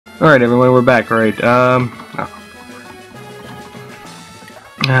Alright, everyone, we're back. Alright,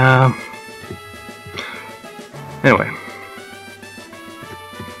 anyway.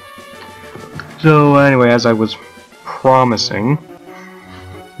 So, anyway, as I was promising,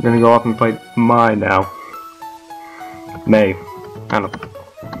 I'm gonna go off and fight Mai now. May. I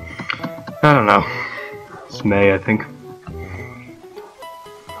don't know. It's May, I think.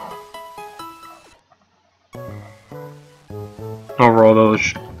 Overall,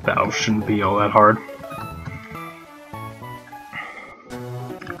 those battles shouldn't be all that hard.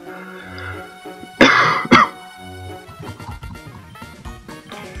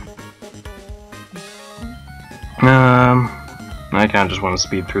 I kinda just want to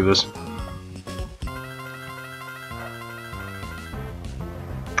speed through this.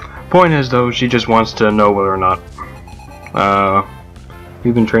 Point is, though, she just wants to know whether or not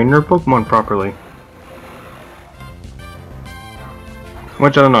you've been training her Pokemon properly.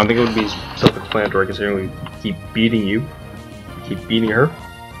 Which, I don't know, I think it would be self-explanatory considering we keep beating you. Keep beating her.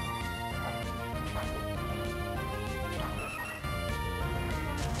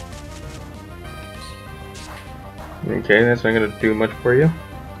 Okay, that's not gonna do much for you.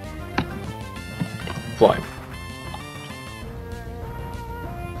 Fly.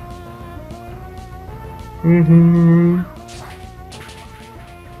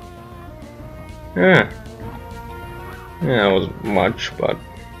 Yeah. Yeah, it wasn't much, but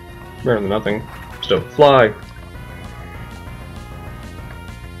better than nothing. Still, fly.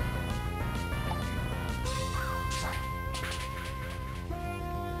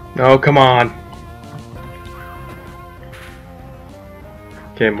 Oh, come on.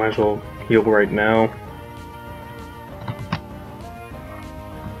 Okay, might as well heal right now.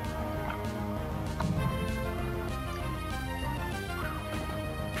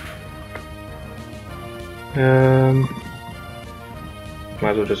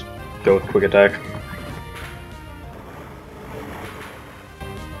 Might as well just go with quick attack.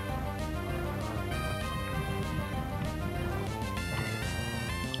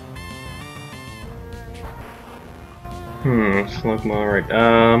 Slugma, alright,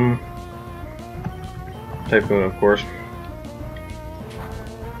 Typhoon, of course.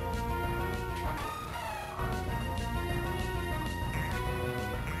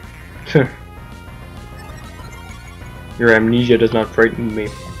 Your amnesia does not frighten me.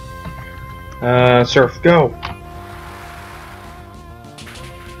 Surf, go!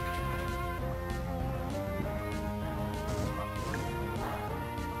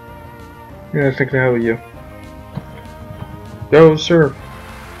 Yeah, I think the hell of you. Go, surf!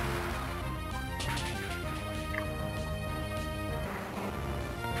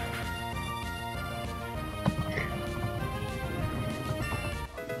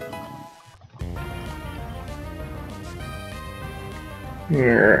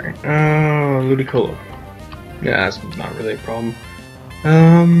 Alright, Ludicolo. Yeah, that's not really a problem.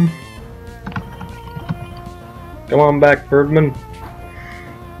 Come on back, Birdman.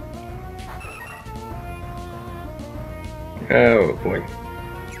 Oh boy.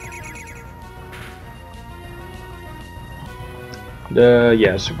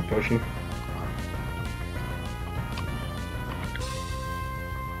 Yeah, super potion.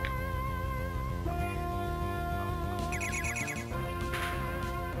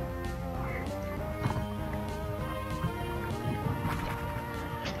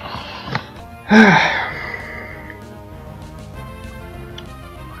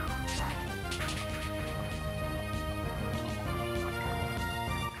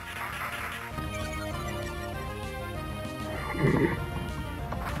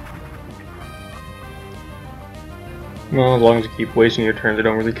 Well, as long as you keep wasting your turns, I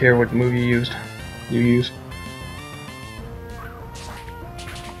don't really care what move you use.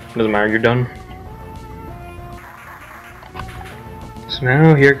 Doesn't matter, you're done. So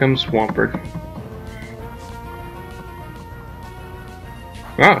now here comes Swampert.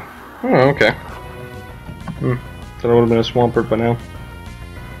 Oh, okay. Thought it would have been a Swampert by now.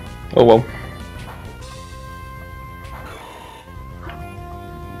 Oh well.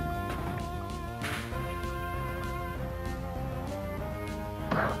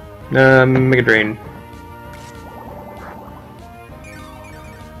 Mega Drain.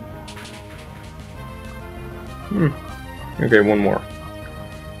 Okay, one more.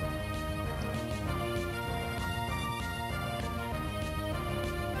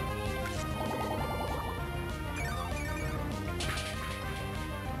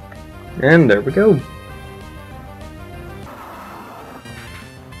 And there we go.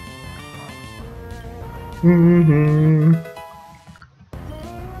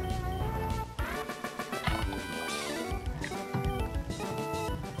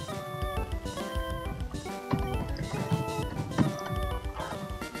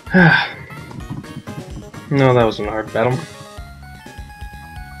 No, that wasn't a hard battle.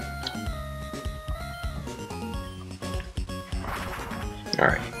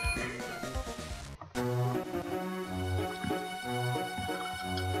 Alright.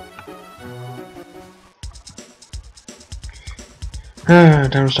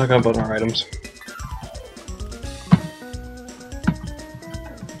 Time to stock up on our items.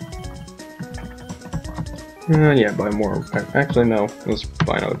 Yeah, buy more. Actually, no. Let's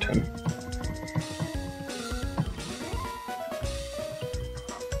buy another 10.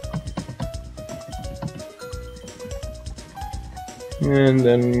 And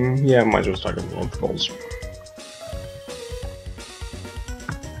then, yeah, might as well stock up on goals.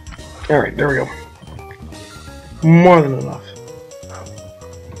 Alright, there we go. More than enough.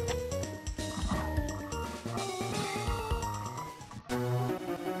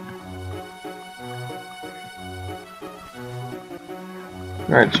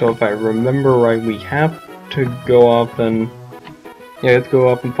 Alright, so if I remember right, we have to go up and... Yeah, let's go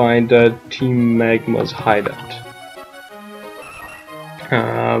up and find Team Magma's hideout.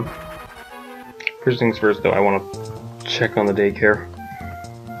 First things first, though, I want to check on the daycare.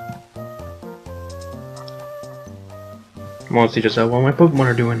 I want to see just how well my Pokemon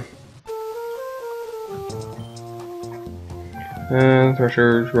are doing.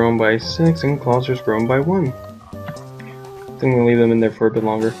 Thresher's grown by 6 and Clawser's grown by 1. I think we'll leave them in there for a bit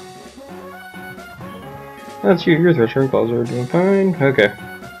longer. That's you, your Thresher and Clawser are doing fine. Okay.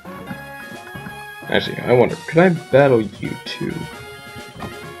 Actually, I wonder, could I battle you two?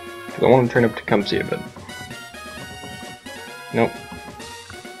 Because I want to turn up to come see a bit. Nope.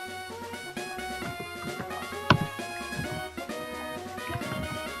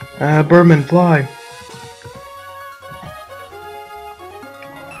 Birdman, fly!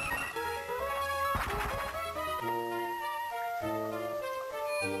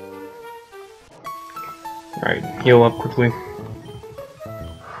 Alright, heal up quickly.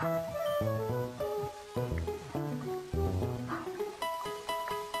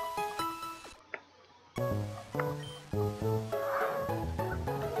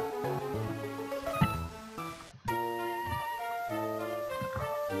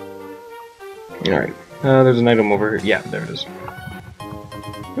 Alright, there's an item over here. Yeah, there it is.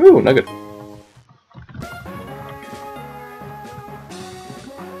 Ooh, nugget.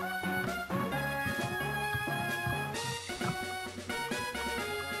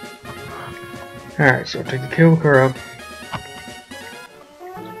 Alright, so take the cable car up.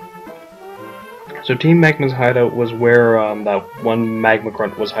 So Team Magma's hideout was where that one Magma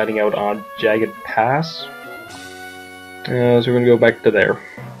Grunt was hiding out on Jagged Pass. So we're gonna go back to there.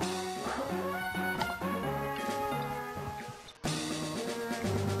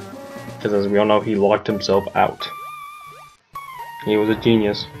 Because as we all know, he locked himself out. He was a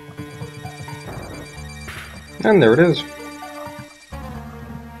genius. And there it is.